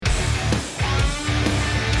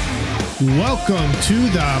Welcome to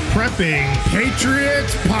the Prepping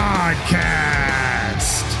Patriots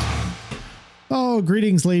Podcast. Oh,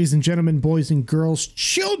 greetings, ladies and gentlemen, boys and girls,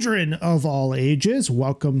 children of all ages.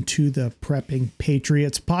 Welcome to the Prepping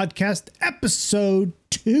Patriots Podcast, episode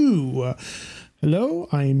 2. Hello,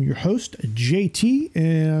 I am your host, JT,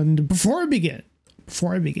 and before I begin,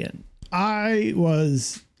 I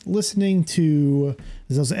was listening to,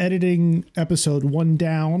 as I was editing episode 1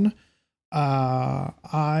 down, I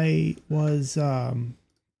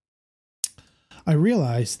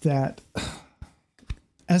realized that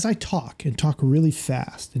as I talk really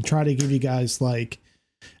fast and try to give you guys, like,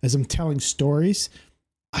 as I'm telling stories,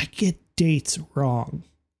 I get dates wrong.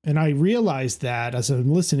 And I realized that as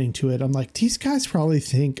I'm listening to it, I'm like, these guys probably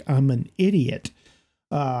think I'm an idiot.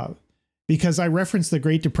 Because I referenced the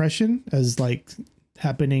Great Depression as like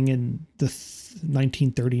happening in the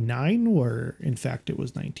 1939, or in fact it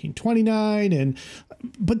was 1929,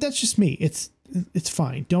 but that's just me. It's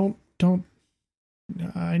fine. Don't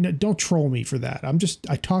troll me for that.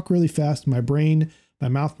 I talk really fast. My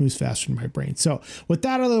mouth moves faster than my brain. So with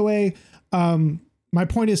that out of the way, my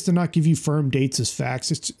point is to not give you firm dates as facts.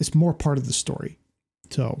 It's more part of the story.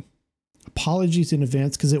 So apologies in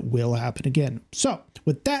advance, because it will happen again. So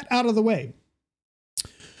with that out of the way,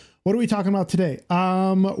 what are we talking about today?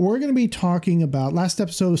 We're going to be talking about, last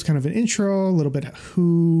episode was kind of an intro, a little bit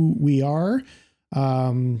who we are.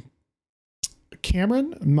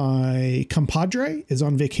 Cameron, my compadre, is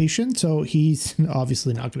on vacation, so he's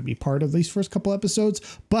obviously not going to be part of these first couple episodes,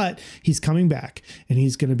 but he's coming back, and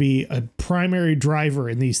he's going to be a primary driver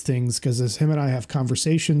in these things, because as him and I have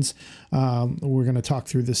conversations, we're going to talk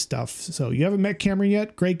through this stuff. So you haven't met Cameron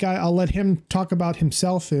yet? Great guy. I'll let him talk about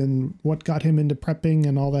himself and what got him into prepping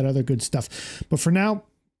and all that other good stuff. But for now,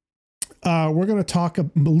 we're going to talk a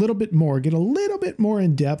little bit more, get a little bit more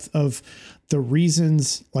in depth of the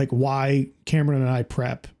reasons, like why Cameron and I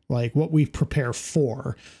prep, like what we prepare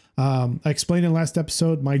for. I explained in last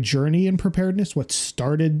episode my journey in preparedness, what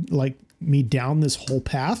started like me down this whole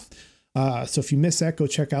path. So if you missed that, go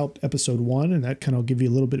check out episode 1, and that kind of give you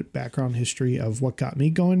a little bit of background history of what got me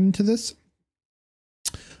going into this.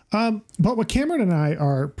 But what Cameron and I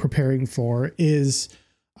are preparing for is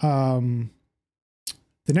the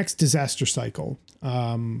next disaster cycle.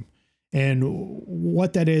 And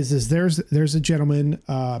what that is there's a gentleman,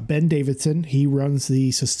 Ben Davidson. He runs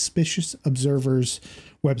the Suspicious Observers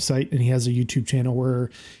website, and he has a YouTube channel where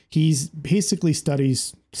he's basically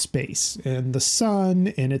studies space and the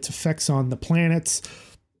sun and its effects on the planets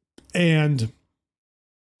and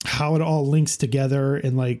how it all links together.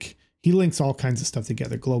 And like, he links all kinds of stuff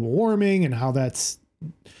together, global warming, and how that's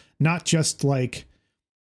not just like,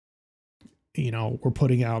 we're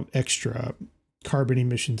putting out extra carbon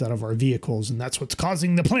emissions out of our vehicles, and that's what's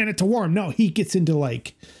causing the planet to warm. No, he gets into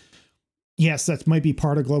like, yes, that might be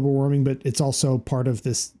part of global warming, but it's also part of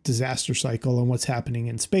this disaster cycle and what's happening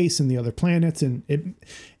in space and the other planets. And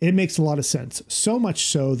it makes a lot of sense. So much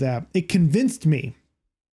so that it convinced me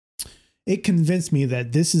that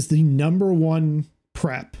this is the number one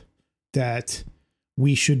prep that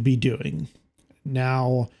we should be doing.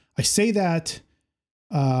 Now, I say that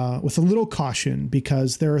with a little caution,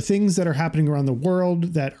 because there are things that are happening around the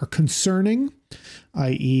world that are concerning,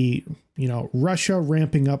 i.e., Russia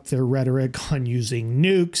ramping up their rhetoric on using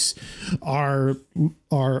nukes, our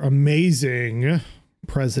amazing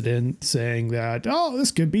president saying that, oh,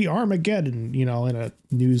 this could be Armageddon, in a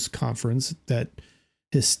news conference that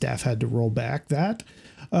his staff had to roll back that,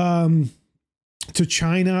 to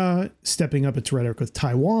China stepping up its rhetoric with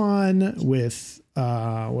Taiwan, with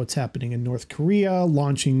what's happening in North Korea,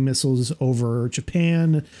 launching missiles over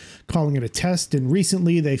Japan, calling it a test. And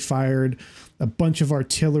recently they fired a bunch of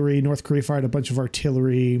artillery. North Korea fired a bunch of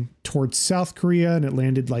artillery towards South Korea, and it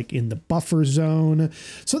landed like in the buffer zone.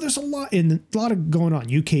 So there's a lot of going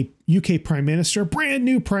on. UK Prime Minister, brand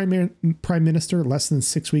new Prime Minister, less than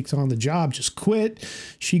 6 weeks on the job, just quit.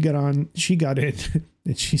 She got in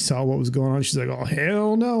and she saw what was going on. She's like, oh,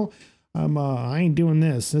 hell no. I ain't doing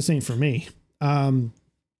this. This ain't for me.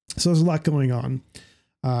 So there's a lot going on.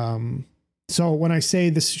 So when I say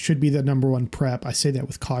this should be the number one prep, I say that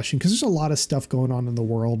with caution, because there's a lot of stuff going on in the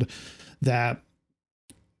world that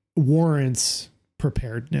warrants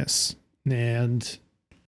preparedness, and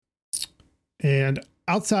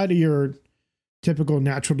outside of your typical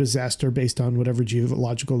natural disaster based on whatever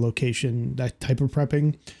geological location, that type of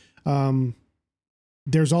prepping,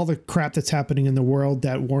 there's all the crap that's happening in the world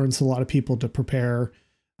that warrants a lot of people to prepare.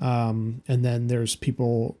 And then there's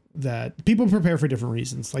people prepare for different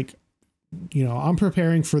reasons. Like I'm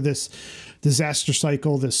preparing for this disaster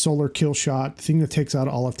cycle, this solar kill shot thing that takes out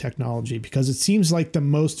all of technology, because it seems like the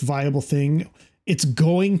most viable thing. It's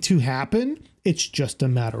going to happen. It's just a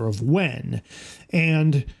matter of when.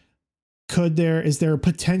 And is there a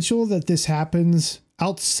potential that this happens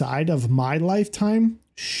outside of my lifetime?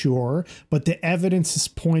 Sure. But the evidence is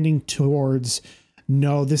pointing towards,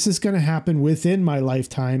 no, this is going to happen within my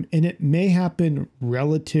lifetime, and it may happen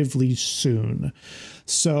relatively soon.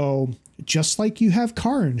 So just like you have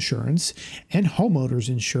car insurance and homeowners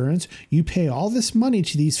insurance, you pay all this money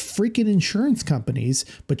to these freaking insurance companies.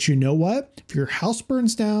 But you know what? If your house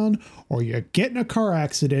burns down or you get in a car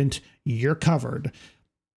accident, you're covered.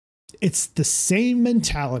 It's the same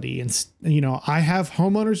mentality. And, I have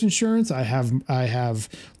homeowners insurance. I have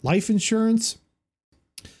life insurance.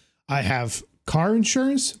 I have car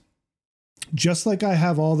insurance. Just like I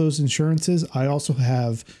have all those insurances, I also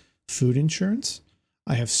have food insurance.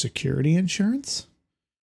 I have security insurance.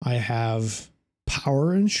 I have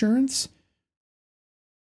power insurance.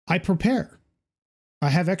 I prepare. I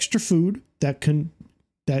have extra food that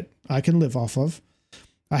I can live off of.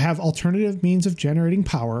 I have alternative means of generating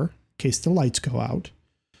power in case the lights go out.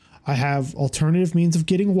 I have alternative means of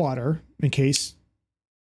getting water in case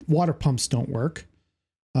water pumps don't work.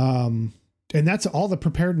 And that's all the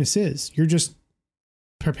preparedness is. You're just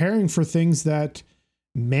preparing for things that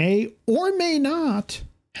may or may not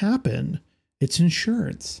happen. It's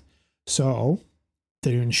insurance. So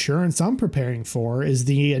the insurance I'm preparing for is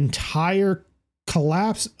the entire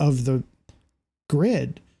collapse of the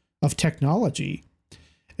grid of technology.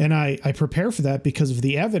 And I prepare for that because of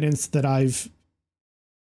the evidence that I've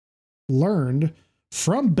learned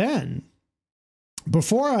from Ben.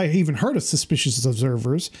 Before I even heard of suspicious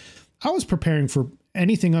observers, I was preparing for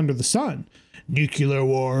anything under the sun. Nuclear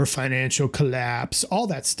war, financial collapse, all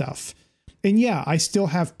that stuff. And yeah, I still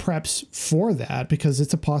have preps for that because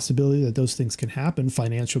it's a possibility that those things can happen.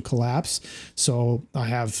 Financial collapse. So I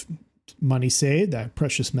have money saved, I have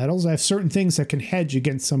precious metals. I have certain things that can hedge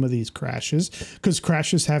against some of these crashes because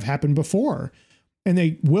crashes have happened before and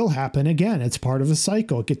they will happen again. It's part of a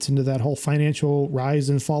cycle. It gets into that whole financial rise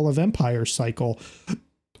and fall of empire cycle.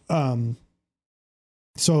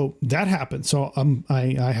 So that happens. So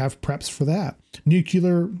I have preps for that.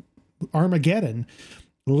 Nuclear Armageddon,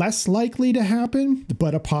 less likely to happen,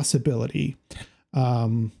 but a possibility.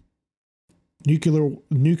 Nuclear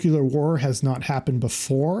war has not happened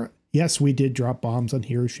before. Yes, we did drop bombs on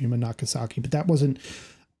Hiroshima and Nagasaki, but that wasn't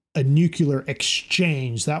a nuclear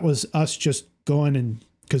exchange. That was us just going and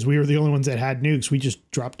because we were the only ones that had nukes, we just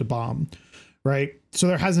dropped a bomb. Right. So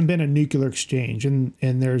there hasn't been a nuclear exchange. And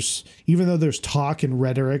there's, even though there's talk and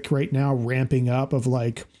rhetoric right now ramping up of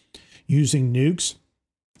like using nukes,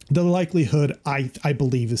 the likelihood I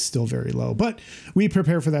believe is still very low, but we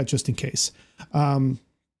prepare for that just in case. But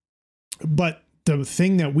the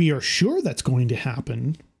thing that we are sure that's going to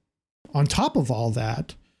happen on top of all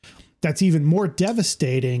that, that's even more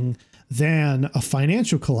devastating than a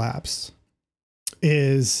financial collapse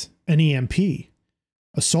is an EMP.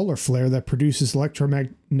 A solar flare that produces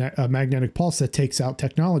electromagnetic pulse that takes out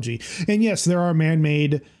technology. And yes, there are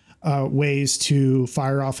man-made ways to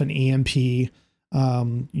fire off an EMP. You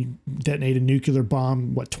detonate a nuclear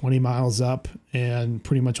bomb, 20 miles up, and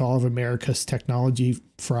pretty much all of America's technology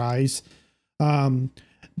fries.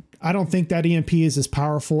 I don't think that EMP is as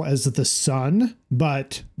powerful as the sun,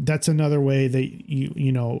 but that's another way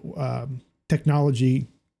that technology,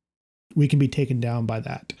 we can be taken down by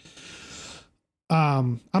that.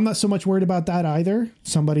 I'm not so much worried about that either.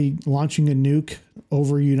 Somebody launching a nuke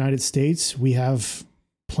over the United States, we have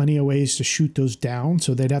plenty of ways to shoot those down.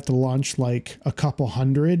 So they'd have to launch like a couple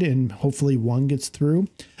hundred and hopefully one gets through.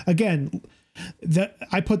 Again,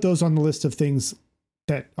 I put those on the list of things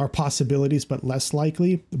that are possibilities, but less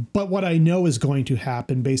likely. But what I know is going to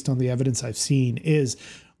happen based on the evidence I've seen is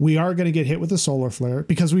we are going to get hit with a solar flare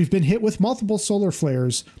because we've been hit with multiple solar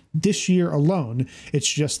flares this year alone.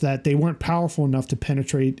 It's just that they weren't powerful enough to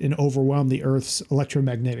penetrate and overwhelm the Earth's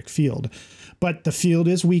electromagnetic field. But the field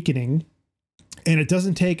is weakening, and it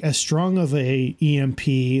doesn't take as strong of a EMP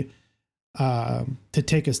to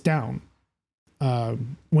take us down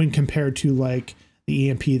when compared to like the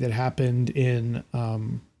EMP that happened in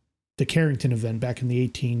the Carrington event back in the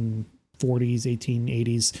 1840s,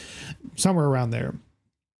 1880s, somewhere around there.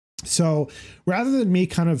 So rather than me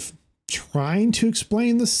kind of trying to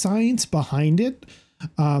explain the science behind it,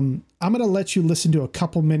 I'm going to let you listen to a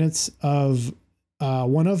couple minutes of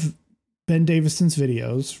one of Ben Davison's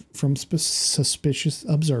videos from Suspicious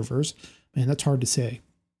Observers. Man, that's hard to say.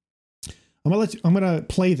 I'm gonna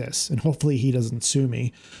play this, and hopefully he doesn't sue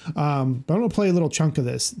me. But I'm gonna play a little chunk of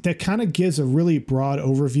this that kind of gives a really broad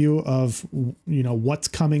overview of what's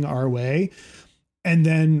coming our way, and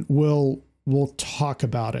then we'll talk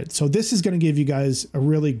about it. So this is going to give you guys a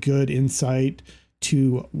really good insight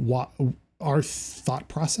to what our thought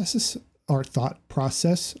process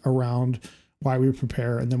around why we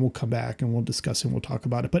prepare, and then we'll come back and we'll discuss and we'll talk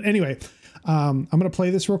about it. But anyway, I'm going to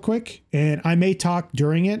play this real quick, and I may talk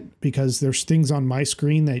during it because there's things on my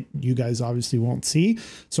screen that you guys obviously won't see.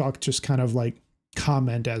 So I'll just kind of like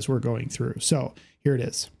comment as we're going through. So here it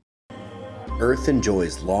is. Earth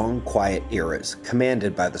enjoys long, quiet eras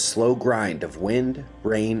commanded by the slow grind of wind,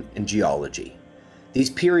 rain, and geology.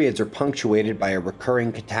 These periods are punctuated by a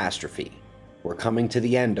recurring catastrophe. We're coming to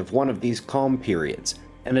the end of one of these calm periods,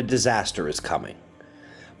 and a disaster is coming.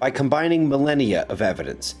 By combining millennia of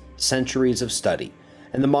evidence, centuries of study,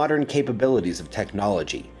 and the modern capabilities of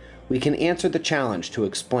technology, we can answer the challenge to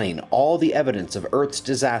explain all the evidence of Earth's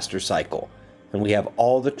disaster cycle, and we have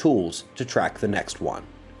all the tools to track the next one.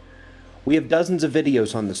 We have dozens of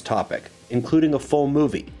videos on this topic, including a full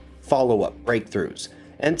movie, follow-up breakthroughs,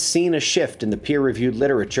 and seen a shift in the peer-reviewed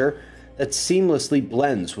literature that seamlessly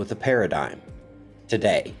blends with the paradigm.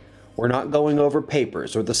 Today, we're not going over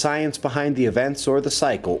papers or the science behind the events or the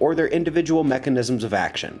cycle or their individual mechanisms of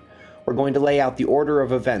action. We're going to lay out the order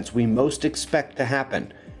of events we most expect to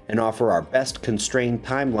happen and offer our best constrained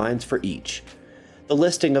timelines for each. The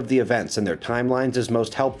listing of the events and their timelines is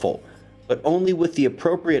most helpful, but only with the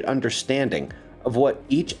appropriate understanding of what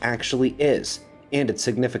each actually is and its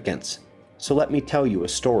significance. So let me tell you a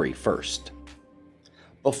story first.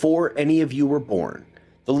 Before any of you were born,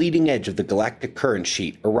 the leading edge of the galactic current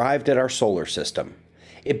sheet arrived at our solar system.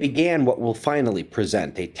 It began what will finally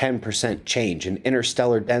present a 10% change in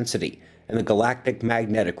interstellar density and the galactic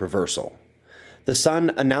magnetic reversal. The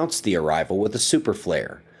Sun announced the arrival with a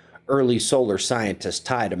superflare. Early solar scientists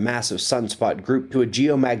tied a massive sunspot group to a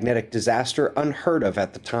geomagnetic disaster unheard of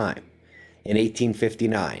at the time. In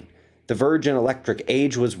 1859, the Virgin Electric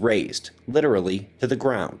Age was razed, literally, to the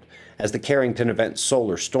ground, as the Carrington event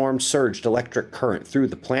solar storm surged electric current through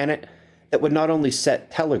the planet that would not only set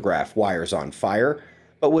telegraph wires on fire,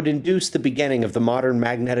 but would induce the beginning of the modern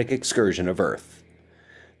magnetic excursion of Earth.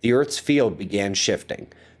 The Earth's field began shifting,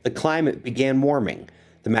 the climate began warming,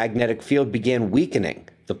 the magnetic field began weakening,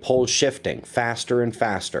 the poles shifting faster and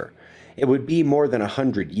faster. It would be more than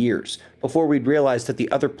 100 years before we'd realize that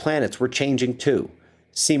the other planets were changing too,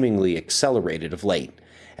 seemingly accelerated of late,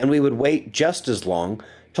 and we would wait just as long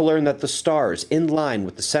to learn that the stars in line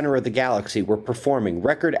with the center of the galaxy were performing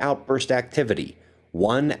record outburst activity,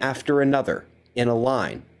 one after another, in a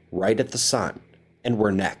line, right at the Sun, and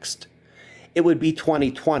we're next. It would be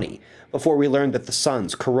 2020 before we learned that the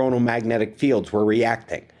Sun's coronal magnetic fields were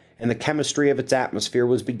reacting, and the chemistry of its atmosphere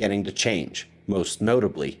was beginning to change, most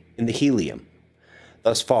notably in the helium.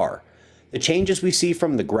 Thus far, the changes we see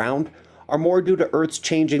from the ground are more due to Earth's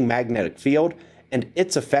changing magnetic field and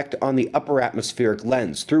its effect on the upper atmospheric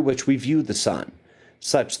lens through which we view the Sun,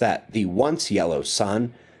 such that the once yellow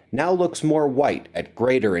Sun now looks more white at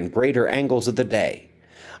greater and greater angles of the day.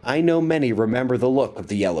 I know many remember the look of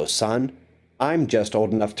the yellow Sun. I'm just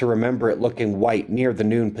old enough to remember it looking white near the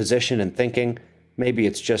noon position and thinking, maybe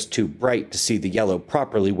it's just too bright to see the yellow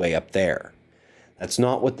properly way up there. That's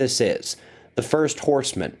not what this is. The first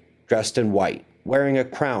horseman, dressed in white, wearing a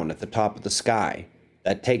crown at the top of the sky.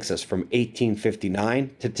 That takes us from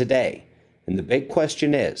 1859 to today. And the big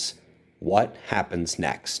question is, what happens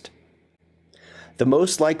next? The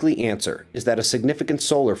most likely answer is that a significant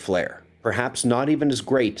solar flare, perhaps not even as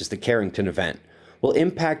great as the Carrington event, will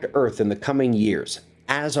impact Earth in the coming years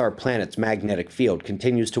as our planet's magnetic field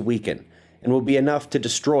continues to weaken, and will be enough to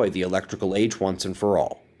destroy the electrical age once and for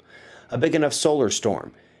all. A big enough solar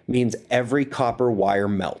storm means every copper wire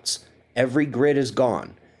melts, every grid is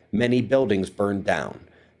gone, many buildings burned down,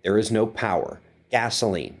 there is no power,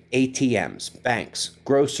 gasoline, ATMs, banks,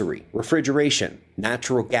 grocery, refrigeration,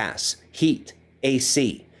 natural gas, heat,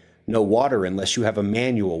 AC, no water unless you have a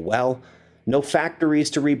manual well, no factories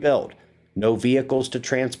to rebuild, no vehicles to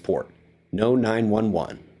transport, no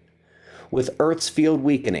 911. With Earth's field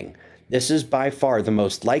weakening, this is by far the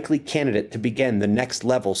most likely candidate to begin the next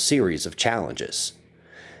level series of challenges.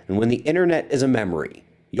 And when the internet is a memory,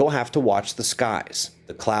 you'll have to watch the skies,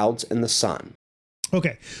 the clouds, and the sun.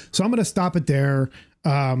 Okay, so I'm going to stop it there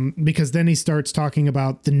because then he starts talking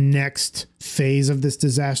about the next phase of this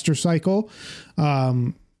disaster cycle,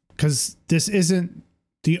 because this isn't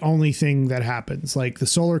the only thing that happens. Like the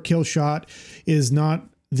solar kill shot is not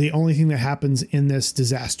the only thing that happens in this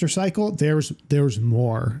disaster cycle. There's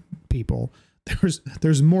more, people.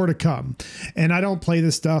 there's more to come. And I don't play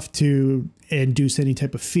this stuff to induce any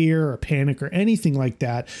type of fear or panic or anything like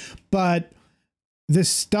that. But this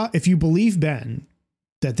stuff, if you believe, Ben,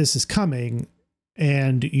 that this is coming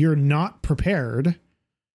and you're not prepared,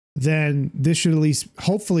 then this should at least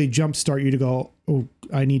hopefully jumpstart you to go, oh,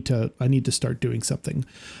 I need to start doing something.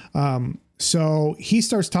 So he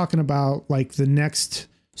starts talking about like the next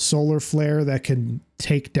solar flare that can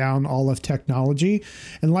take down all of technology.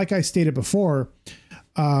 And like I stated before,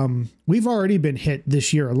 we've already been hit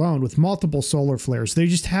this year alone with multiple solar flares. They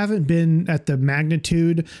just haven't been at the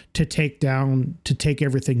magnitude to take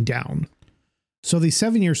everything down. So these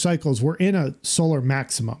 7-year cycles, we're in a solar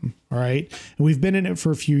maximum. All right. And we've been in it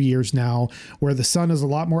for a few years now, where the sun is a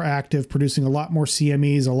lot more active, producing a lot more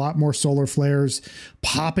CMEs, a lot more solar flares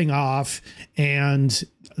popping off. And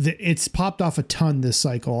it's popped off a ton this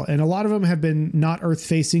cycle. And a lot of them have been not Earth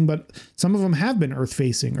facing, but some of them have been Earth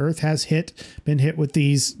facing. Earth has been hit with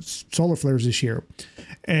these solar flares this year.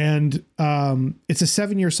 And it's a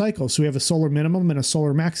 7-year cycle. So we have a solar minimum and a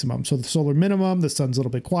solar maximum. So the solar minimum, the sun's a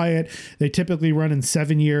little bit quiet. They typically run in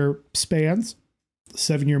 7-year spans,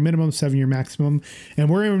 7-year minimum, 7-year maximum. And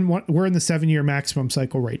we're in the 7-year maximum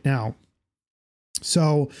cycle right now.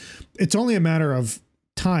 So it's only a matter of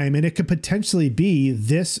time, and it could potentially be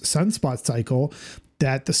this sunspot cycle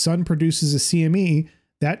that the sun produces a CME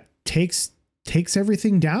that takes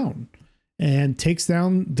everything down and takes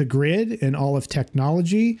down the grid and all of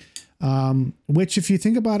technology, which, if you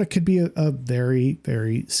think about it, could be a very,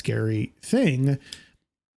 very scary thing.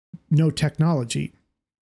 No technology.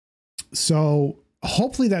 So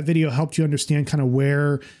hopefully that video helped you understand kind of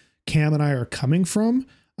where Cam and I are coming from.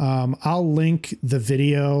 I'll link the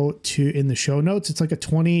video in the show notes. It's like a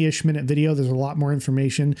 20-ish minute video. There's a lot more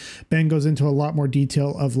information. Ben goes into a lot more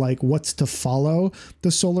detail of like what's to follow the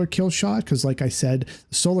solar kill shot. Cause like I said,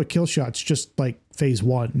 the solar kill shot's just like phase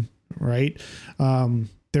 1, right?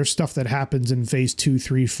 There's stuff that happens in phase 2,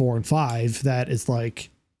 3, 4, and 5 that is like,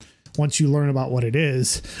 once you learn about what it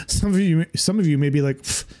is, some of you may be like,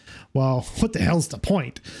 well, what the hell's the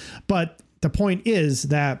point? But the point is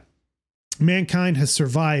that mankind has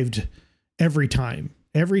survived every time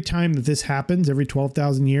that this happens, every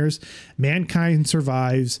 12,000 years, mankind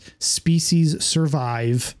survives, species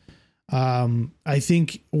survive. I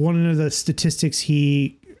think one of the statistics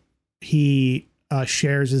he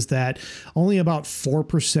shares is that only about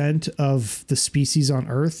 4% of the species on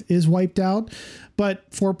Earth is wiped out, but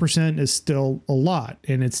 4% is still a lot,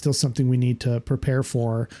 and it's still something we need to prepare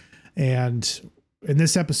for. And in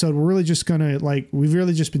this episode, we're really just going to we've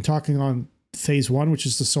really just been talking on phase 1, which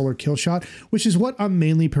is the solar kill shot, which is what I'm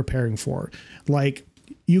mainly preparing for. Like,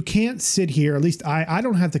 you can't sit here, at least I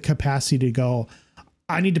don't have the capacity to go,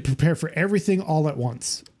 I need to prepare for everything all at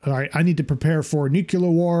once. All right. I need to prepare for nuclear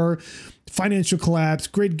war, financial collapse,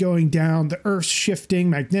 grid going down, the Earth shifting,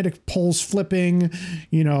 magnetic poles flipping,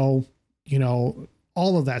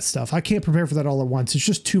 all of that stuff. I can't prepare for that all at once. It's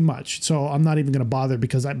just too much. So I'm not even going to bother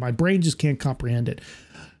because my brain just can't comprehend it.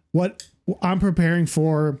 What I'm preparing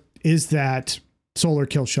for is that solar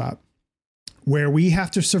kill shot where we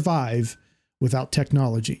have to survive without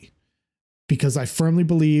technology, because I firmly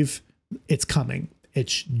believe it's coming.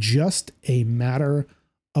 It's just a matter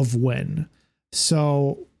of when.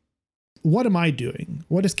 So what am I doing?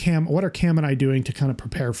 What are Cam and I doing to kind of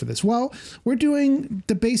prepare for this? Well, we're doing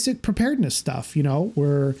the basic preparedness stuff.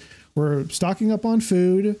 We're stocking up on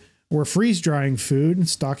food. We're freeze drying food and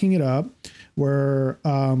stocking it up. We're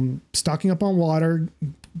stocking up on water,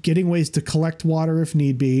 getting ways to collect water if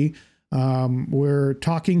need be. We're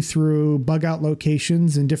talking through bug out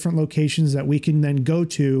locations and different locations that we can then go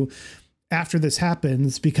to after this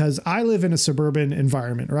happens, because I live in a suburban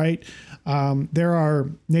environment, right? There are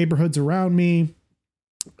neighborhoods around me.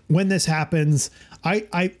 When this happens, I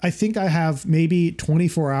think I have maybe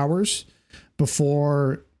 24 hours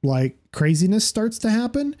before like craziness starts to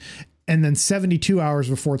happen. And then 72 hours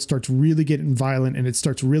before it starts really getting violent and it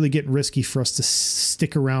starts really getting risky for us to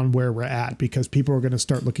stick around where we're at, because people are going to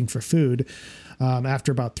start looking for food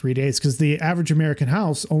after about 3 days, because the average American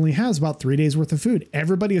house only has about 3 days worth of food.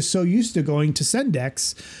 Everybody is so used to going to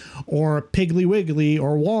Sendex or Piggly Wiggly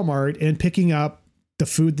or Walmart and picking up the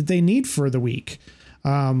food that they need for the week.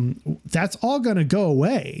 That's all going to go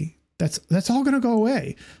away. That's all going to go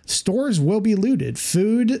away. Stores will be looted.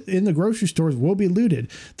 Food in the grocery stores will be looted.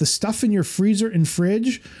 The stuff in your freezer and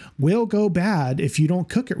fridge will go bad if you don't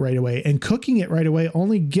cook it right away. And cooking it right away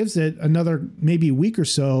only gives it another maybe week or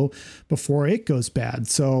so before it goes bad.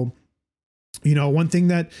 So, one thing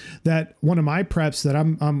that one of my preps that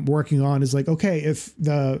I'm working on is like, okay, if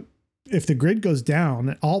the grid goes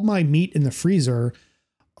down, all my meat in the freezer,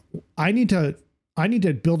 I need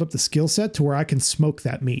to build up the skill set to where I can smoke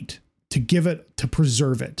that meat to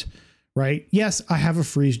preserve it. Right. Yes, I have a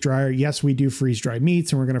freeze dryer. Yes, we do freeze dry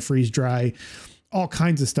meats, and we're going to freeze dry all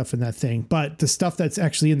kinds of stuff in that thing. But the stuff that's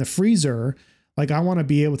actually in the freezer, like I want to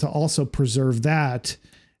be able to also preserve that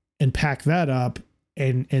and pack that up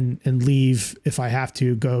and leave if I have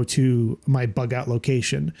to go to my bug out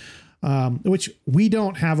location, which we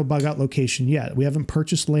don't have a bug out location yet. We haven't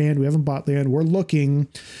purchased land. We haven't bought land. We're looking.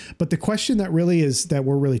 But the question that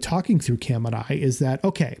we're really talking through, Cam and I, is that,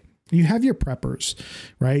 okay, you have your preppers,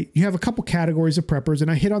 right? You have a couple categories of preppers, and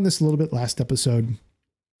I hit on this a little bit last episode.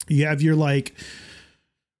 You have your like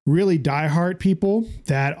really diehard people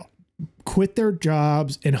that quit their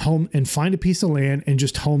jobs and find a piece of land and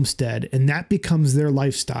just homestead, and that becomes their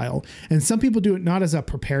lifestyle. And some people do it not as a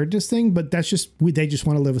preparedness thing, but they just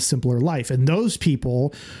want to live a simpler life. And those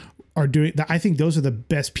people are doing that. I think those are the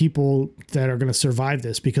best people that are going to survive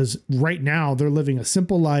this, because right now they're living a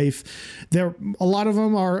simple life. Some of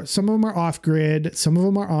them are off grid. Some of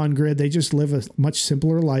them are on grid. They just live a much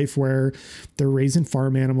simpler life where they're raising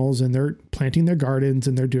farm animals and they're planting their gardens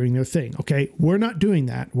and they're doing their thing. Okay. We're not doing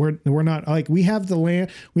that. We're not, like, we have the land.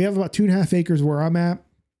 We have about 2.5 acres where I'm at.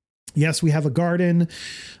 Yes, we have a garden.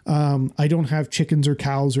 I don't have chickens or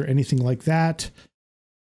cows or anything like that.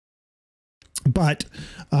 But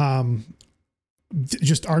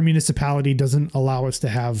just our municipality doesn't allow us to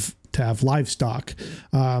have livestock.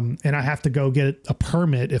 And I have to go get a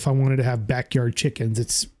permit if I wanted to have backyard chickens.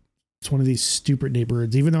 It's one of these stupid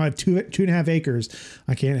neighborhoods. Even though I have 2.5 acres,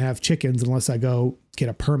 I can't have chickens unless I go get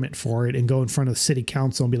a permit for it and go in front of the city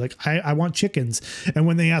council and be like, I want chickens. And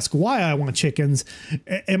when they ask why I want chickens,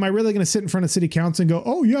 am I really going to sit in front of city council and go,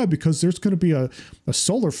 oh yeah, because there's going to be a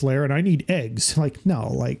solar flare and I need eggs? Like, no,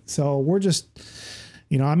 like, so we're just,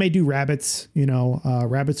 I may do rabbits,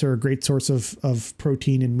 rabbits are a great source of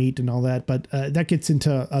protein and meat and all that, but that gets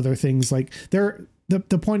into other things. Like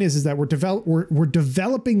the point is that we're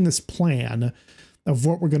developing this plan of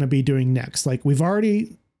what we're going to be doing next. Like, we've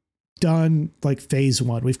already done like phase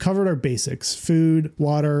 1. We've covered our basics: food,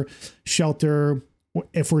 water, shelter.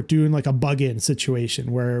 If we're doing like a bug-in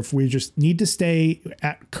situation where if we just need to stay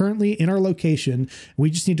currently in our location, we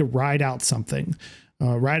just need to ride out something,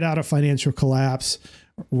 ride out a financial collapse,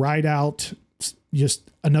 ride out just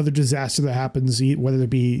another disaster that happens, whether it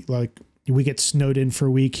be like we get snowed in for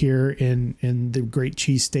a week here in the great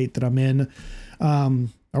cheese state that I'm in,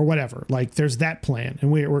 or whatever. Like, there's that plan, and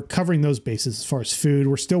we're covering those bases. As far as food,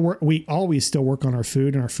 we always still work on our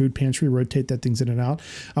food and our food pantry, rotate that things in and out.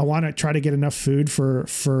 I want to try to get enough food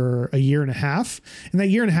for a year and a half, and that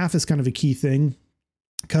year and a half is kind of a key thing,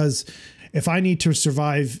 because if I need to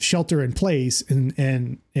survive shelter in place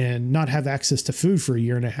and not have access to food for a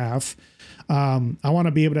year and a half, I want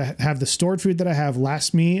to be able to have the stored food that I have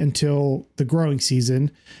last me until the growing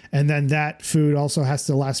season. And then that food also has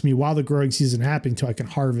to last me while the growing season happens until I can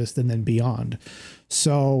harvest and then beyond.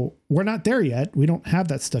 So we're not there yet. We don't have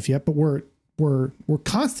that stuff yet, but we're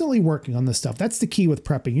constantly working on this stuff. That's the key with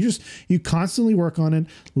prepping. You constantly work on it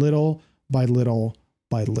little by little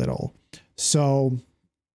by little. So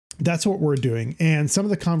that's what we're doing. And some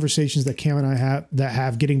of the conversations that Cam and I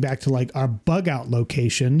have getting back to like our bug out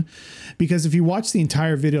location, because if you watch the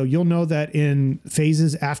entire video, you'll know that in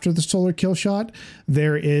phases after the solar kill shot,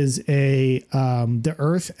 there is the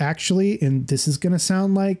Earth actually, and this is going to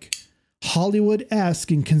sound like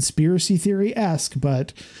Hollywood-esque and conspiracy theory-esque,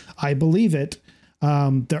 but I believe it.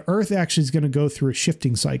 The Earth actually is going to go through a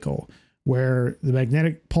shifting cycle where the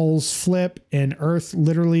magnetic poles flip and Earth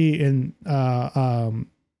literally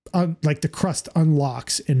like the crust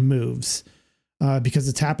unlocks and moves, because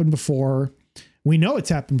it's happened before. We know it's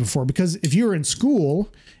happened before because if you were in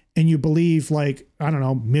school and you believe, like, I don't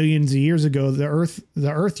know, millions of years ago, the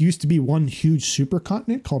Earth used to be one huge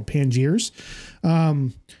supercontinent called Pangea.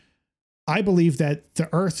 I believe that the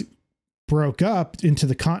Earth broke up into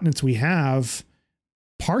the continents we have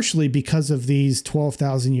partially because of these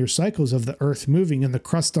 12,000 year cycles of the Earth moving and the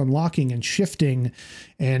crust unlocking and shifting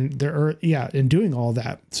and the Earth, and doing all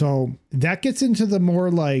that. So that gets into the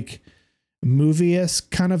more like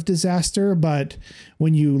movie-esque kind of disaster. But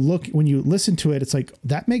when you listen to it, it's like,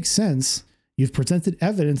 that makes sense. You've presented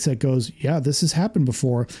evidence that goes, yeah, this has happened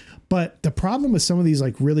before. But the problem with some of these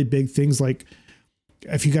like really big things, like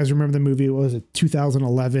if you guys remember the movie, what was it,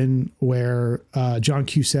 2011, where John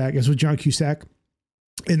Cusack,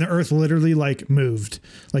 and the Earth literally like moved,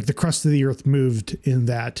 like the crust of the Earth moved in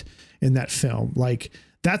that film. Like,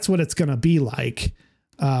 that's what it's going to be like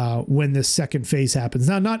when this second phase happens.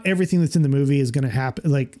 Now, not everything that's in the movie is going to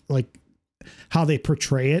happen like how they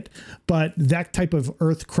portray it, but that type of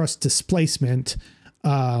Earth crust displacement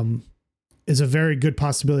is a very good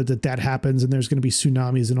possibility that happens, and there's going to be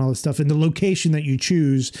tsunamis and all this stuff. And the location that you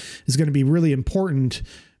choose is going to be really important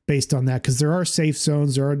based on that, because there are safe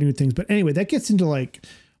zones, there are new things. But anyway, that gets into like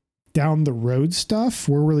down the road stuff.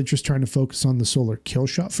 We're really just trying to focus on the solar kill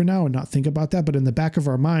shot for now and not think about that. But in the back of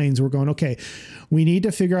our minds, we're going, okay, we need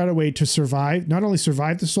to figure out a way to survive, not only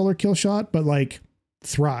survive the solar kill shot, but like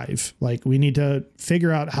thrive. Like we need to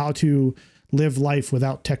figure out how to live life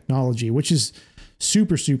without technology, which is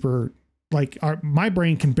super, super, like my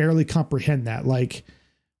brain can barely comprehend that. Like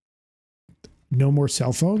no more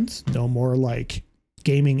cell phones, no more like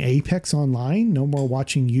gaming Apex online, no more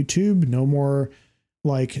watching YouTube, no more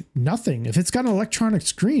like nothing. If it's got an electronic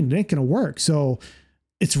screen, it ain't going to work. So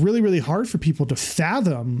it's really, really hard for people to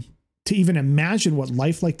fathom, to even imagine what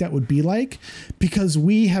life like that would be like, because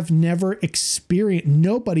we have never experienced,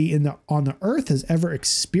 nobody on the earth has ever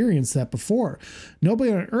experienced that before.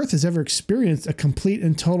 Nobody on earth has ever experienced a complete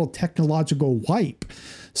and total technological wipe.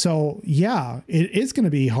 So yeah, it is going to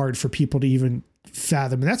be hard for people to even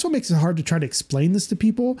fathom. And that's what makes it hard to try to explain this to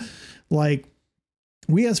people. Like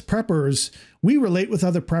we as preppers, we relate with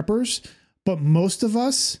other preppers, but most of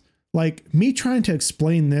us, like me trying to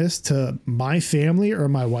explain this to my family or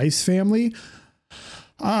my wife's family,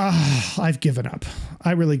 I've given up.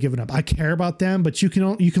 I really given up. I care about them, but you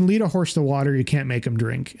can lead a horse to water. You can't make them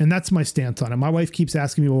drink. And that's my stance on it. My wife keeps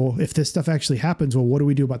asking me, well, if this stuff actually happens, well, what do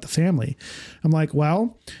we do about the family? I'm like,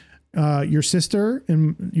 well, your sister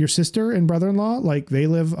and brother-in-law, like they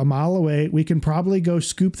live a mile away. We can probably go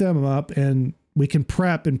scoop them up and we can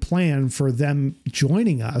prep and plan for them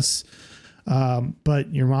joining us.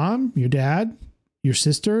 But your mom, your dad, your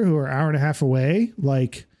sister, who are an hour and a half away,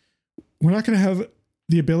 like we're not going to have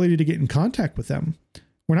the ability to get in contact with them.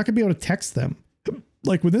 We're not going to be able to text them.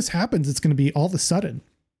 Like when this happens, it's going to be all of a sudden.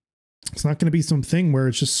 It's not going to be something where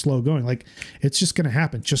it's just slow going. Like it's just going to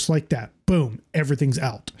happen just like that. Boom, everything's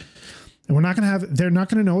out. And they're not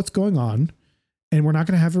going to know what's going on. And we're not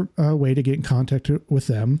going to have a way to get in contact with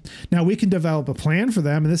them. Now we can develop a plan for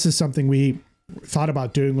them. And this is something we thought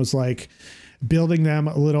about doing, was like building them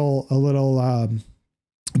a little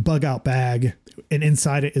bug out bag. And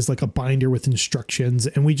inside it is like a binder with instructions.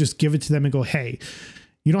 And we just give it to them and go, hey,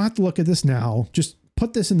 you don't have to look at this now. Just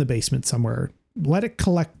put this in the basement somewhere. Let it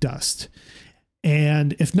collect dust.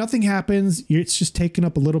 And if nothing happens, it's just taking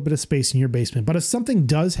up a little bit of space in your basement. But if something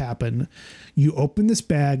does happen, you open this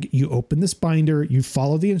bag, you open this binder, you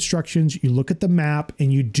follow the instructions, you look at the map,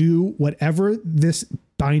 and you do whatever this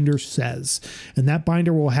binder says. And that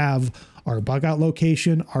binder will have our bug out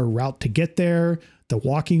location, our route to get there, the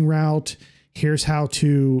walking route. Here's how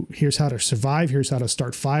to survive. Here's how to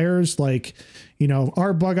start fires. Like, you know,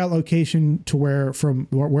 our bug out location to where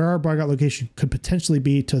our bug out location could potentially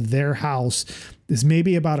be to their house is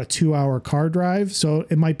maybe about a 2-hour car drive. So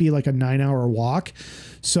it might be like a 9-hour walk.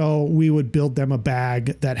 So we would build them a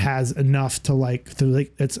bag that has enough to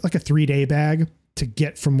it's like a 3-day bag to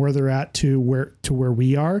get from where they're at to where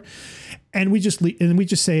we are. And we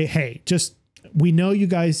just say, hey, we know you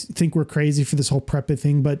guys think we're crazy for this whole prepping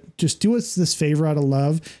thing, but just do us this favor out of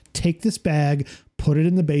love. Take this bag, put it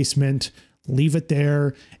in the basement, leave it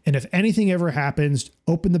there. And if anything ever happens,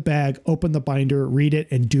 open the bag, open the binder, read it,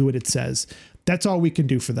 and do what it says. That's all we can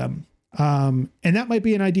do for them. And that might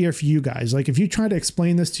be an idea for you guys. Like if you try to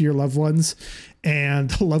explain this to your loved ones,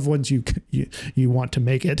 and the loved ones you want to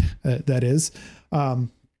make it, that is,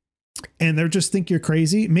 and they're just think you're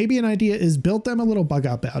crazy, maybe an idea is build them a little bug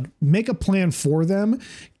out bag, make a plan for them,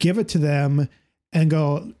 give it to them, and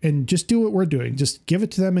go and just do what we're doing. Just give it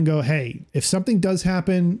to them and go, hey, if something does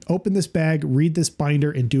happen, open this bag, read this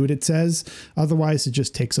binder, and do what it says. Otherwise it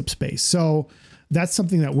just takes up space. So that's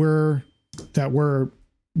something that we're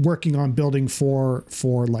working on building for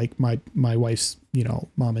like my wife's, you know,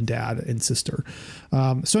 mom and dad and sister.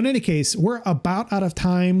 So in any case, we're about out of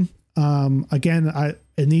time. Again,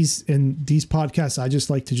 in these podcasts, I just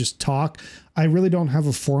like to just talk. I really don't have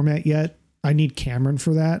a format yet. I need Cameron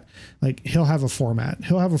for that. Like he'll have a format.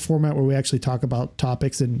 He'll have a format where we actually talk about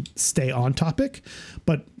topics and stay on topic.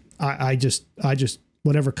 But I just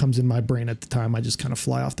whatever comes in my brain at the time, I just kind of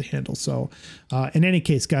fly off the handle. So, in any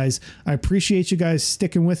case, guys, I appreciate you guys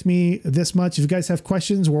sticking with me this much. If you guys have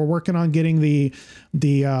questions, we're working on getting the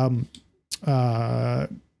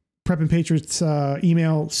Prep and Patriots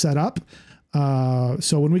email set up.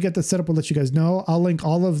 So when we get that set up, we'll let you guys know. I'll link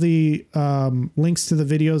all of the links to the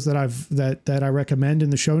videos that I recommend in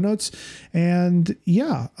the show notes. And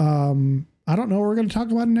yeah, I don't know what we're going to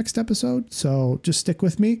talk about in next episode, so just stick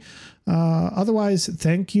with me. Otherwise,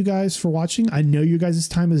 thank you guys for watching. I know you guys'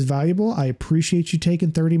 time is valuable. I appreciate you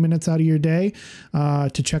taking 30 minutes out of your day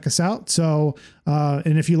to check us out. So,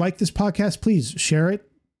 and if you like this podcast, please share it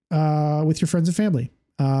with your friends and family.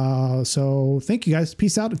 So thank you guys.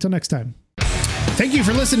 Peace out. Until next time. Thank you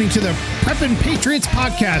for listening to the Preppin' Patriots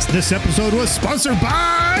podcast. This episode was sponsored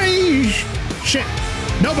by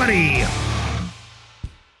nobody.